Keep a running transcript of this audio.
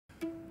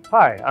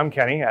Hi, I'm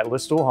Kenny at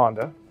Listowel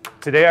Honda.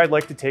 Today I'd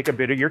like to take a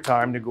bit of your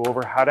time to go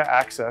over how to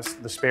access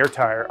the spare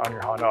tire on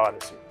your Honda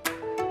Odyssey.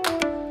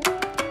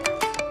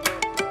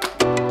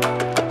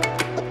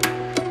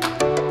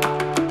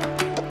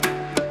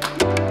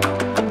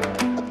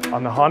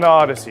 On the Honda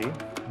Odyssey,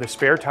 the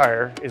spare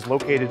tire is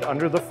located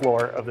under the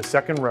floor of the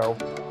second row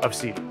of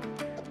seating.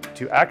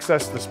 To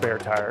access the spare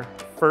tire,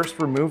 first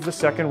remove the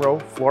second row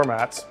floor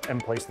mats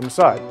and place them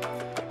aside.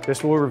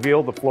 This will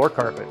reveal the floor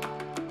carpet.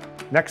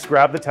 Next,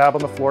 grab the tab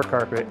on the floor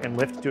carpet and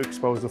lift to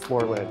expose the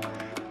floor lid.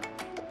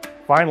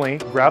 Finally,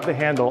 grab the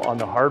handle on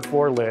the hard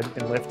floor lid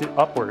and lift it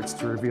upwards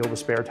to reveal the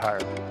spare tire.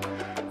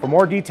 For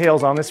more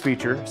details on this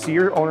feature, see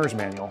your owner's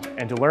manual,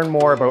 and to learn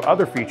more about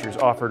other features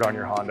offered on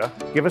your Honda,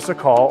 give us a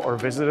call or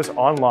visit us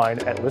online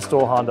at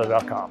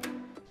listowelhonda.com.